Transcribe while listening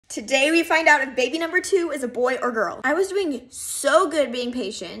Today we find out if baby number 2 is a boy or girl. I was doing so good being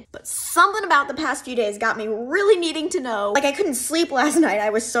patient, but something about the past few days got me really needing to know. Like I couldn't sleep last night, I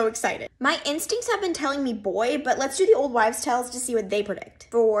was so excited. My instincts have been telling me boy, but let's do the old wives' tales to see what they predict.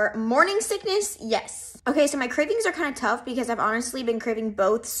 For morning sickness, yes. Okay, so my cravings are kind of tough because I've honestly been craving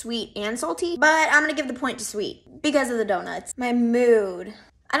both sweet and salty, but I'm gonna give the point to sweet because of the donuts. My mood.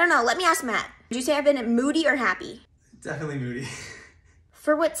 I don't know, let me ask Matt. Would you say I've been moody or happy? Definitely moody.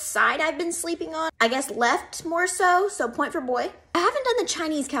 For what side I've been sleeping on, I guess left more so point for boy. I haven't done the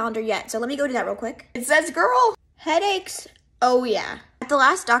Chinese calendar yet, so let me go do that real quick. It says girl. Headaches, oh yeah. At the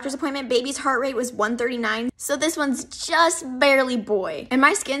last doctor's appointment, baby's heart rate was 139, so this one's just barely boy. And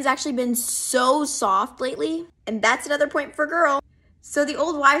my skin's actually been so soft lately, and that's another point for girl. So the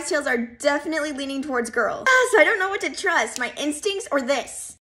old wives' tales are definitely leaning towards girl. So I don't know what to trust, my instincts or this.